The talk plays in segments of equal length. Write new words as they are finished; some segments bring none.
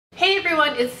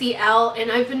everyone, it's CL,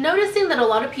 and I've been noticing that a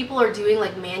lot of people are doing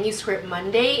like Manuscript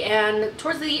Monday, and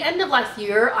towards the end of last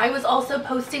year I was also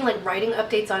posting like writing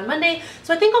updates on Monday,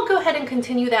 so I think I'll go ahead and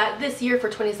continue that this year for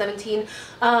 2017.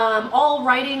 All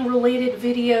writing related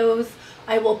videos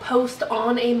I will post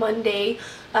on a Monday,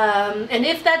 and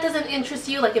if that doesn't interest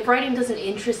you, like if writing doesn't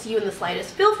interest you in the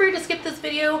slightest, feel free to skip this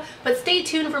video, but stay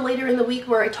tuned for later in the week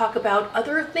where I talk about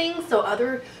other things, so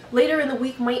later in the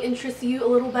week might interest you a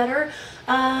little better.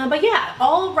 But yeah,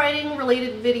 all writing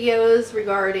related videos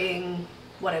regarding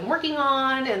what I'm working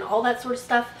on and all that sort of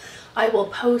stuff I will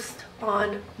post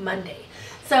on Monday.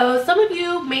 So some of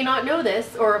you may not know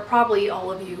this, or probably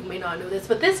all of you may not know this,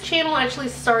 but this channel actually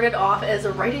started off as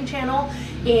a writing channel,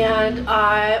 and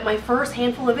my first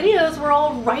handful of videos were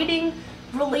all writing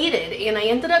related, and I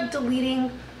ended up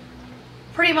deleting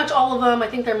pretty much all of them. I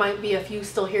think there might be a few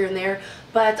still here and there,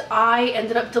 but I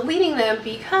ended up deleting them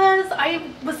because I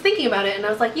was thinking about it and I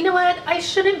was like, you know what, I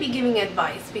shouldn't be giving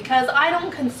advice because I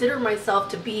don't consider myself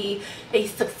to be a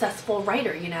successful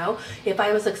writer, you know? If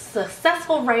I was a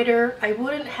successful writer, I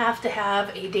wouldn't have to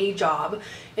have a day job,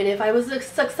 and if I was a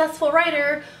successful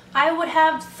writer, I would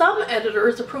have some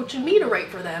editors approaching me to write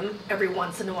for them every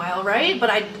once in a while, right? But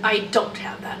I don't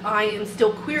have that. I am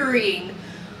still querying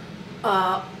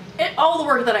all the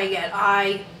work that I get.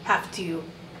 I have to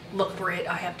look for it,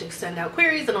 I have to send out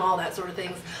queries and all that sort of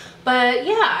things. But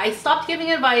yeah, I stopped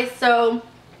giving advice, so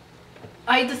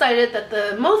I decided that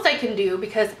the most I can do,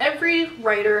 because every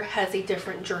writer has a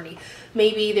different journey.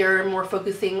 Maybe they're more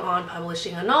focusing on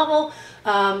publishing a novel.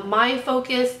 My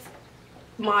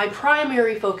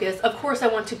primary focus, of course I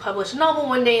want to publish a novel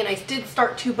one day, and I did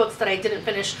start 2 books that I didn't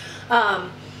finish.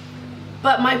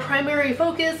 But my primary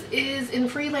focus is in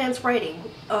freelance writing,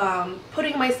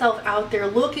 putting myself out there,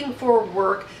 looking for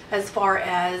work as far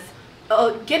as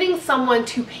getting someone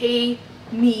to pay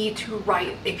me to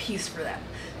write a piece for them.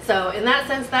 So in that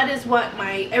sense, that is what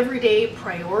my everyday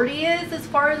priority is as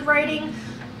far as writing.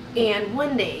 And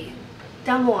one day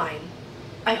down the line,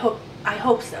 I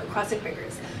hope so, crossing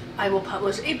fingers, I will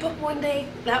publish a book one day.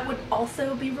 That would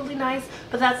also be really nice,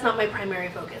 but that's not my primary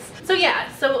focus. So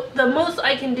yeah, so the most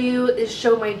I can do is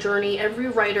show my journey. Every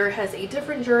writer has a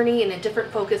different journey and a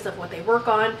different focus of what they work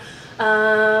on.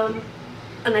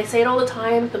 And I say it all the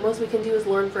time, the most we can do is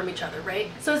learn from each other, right?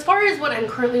 So as far as what I'm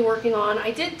currently working on, I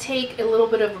did take a little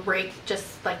bit of a break,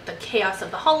 just like the chaos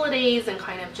of the holidays and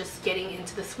kind of just getting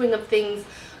into the swing of things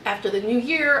after the new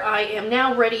year. I am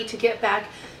now ready to get back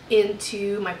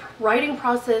into my writing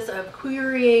process of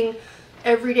querying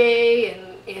every day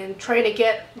and trying to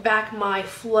get back my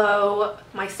flow,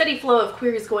 my steady flow of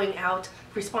queries going out,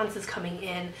 responses coming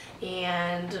in,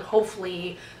 and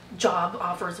hopefully job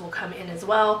offers will come in as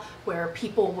well, where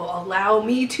people will allow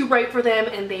me to write for them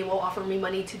and they will offer me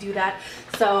money to do that.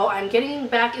 So I'm getting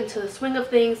back into the swing of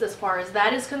things as far as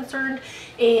that is concerned,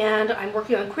 and I'm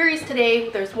working on queries today.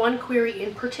 There's one query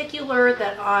in particular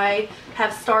that I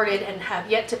have started and have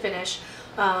yet to finish.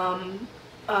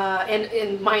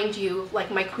 And mind you,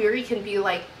 like my query can be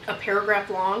like a paragraph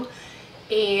long,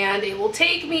 and it will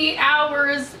take me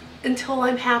hours until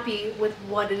I'm happy with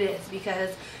what it is,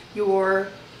 because your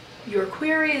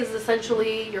query is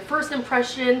essentially your first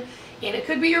impression, and it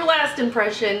could be your last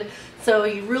impression. So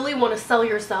you really want to sell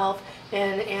yourself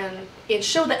and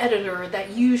show the editor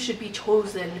that you should be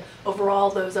chosen over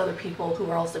all those other people who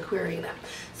are also querying them.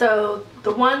 So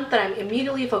the one that I'm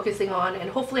immediately focusing on, and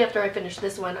hopefully after I finish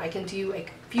this one I can do a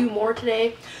few more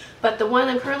today, but the one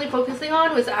I'm currently focusing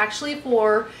on was actually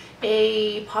for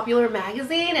a popular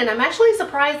magazine, and I'm actually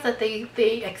surprised that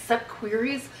they accept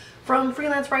queries from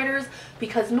freelance writers,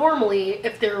 because normally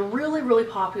if they're really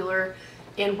popular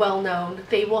and well known,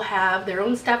 they will have their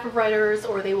own staff of writers,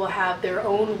 or they will have their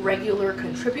own regular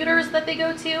contributors that they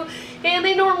go to, and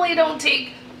they normally don't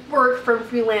take work from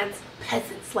freelance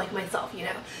peasants like myself, you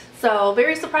know. So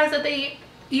very surprised that they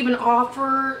even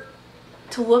offer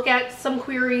to look at some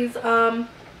queries. So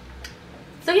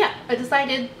yeah, I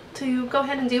decided to go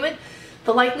ahead and do it.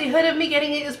 The likelihood of me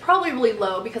getting it is probably really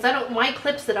low, because my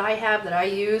clips that I have that I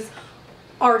use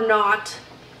are not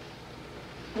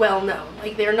well known.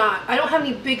 Like they're not, I don't have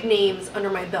any big names under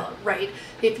my belt, right?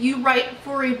 If you write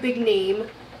for a big name,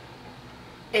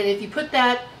 and if you put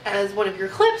that as one of your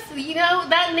clips, you know,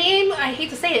 that name, I hate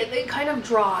to say it, it kind of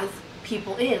draws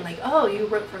people in, like, oh, you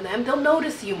wrote for them, they'll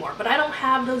notice you more. But I don't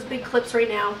have those big clips right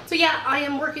now. So yeah, I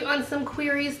am working on some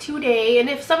queries today, and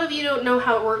if some of you don't know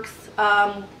how it works,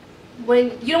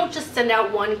 when you don't just send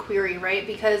out one query, right?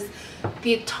 Because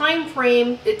the time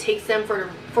frame it takes them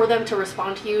for them to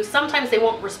respond to you, sometimes they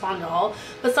won't respond at all,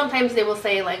 but sometimes they will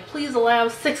say like, please allow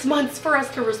 6 months for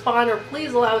us to respond, or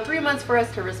please allow 3 months for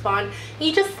us to respond. And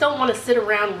you just don't want to sit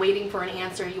around waiting for an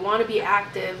answer. You want to be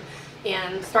active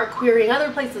and start querying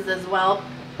other places as well.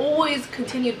 Always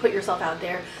continue to put yourself out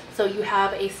there so you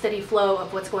have a steady flow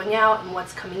of what's going out and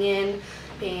what's coming in,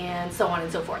 and so on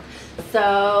and so forth.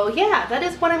 So yeah, that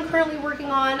is what I'm currently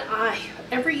working on.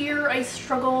 Every year I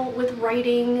struggle with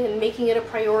writing and making it a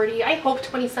priority. I hope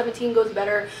 2017 goes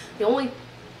better. The only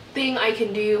thing I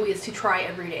can do is to try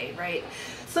every day, right?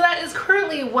 So that is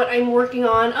currently what I'm working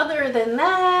on. Other than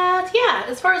that, yeah,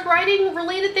 as far as writing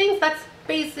related things, that's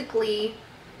basically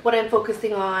what I'm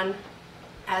focusing on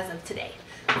as of today.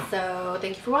 So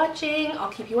thank you for watching.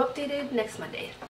 I'll keep you updated next Monday.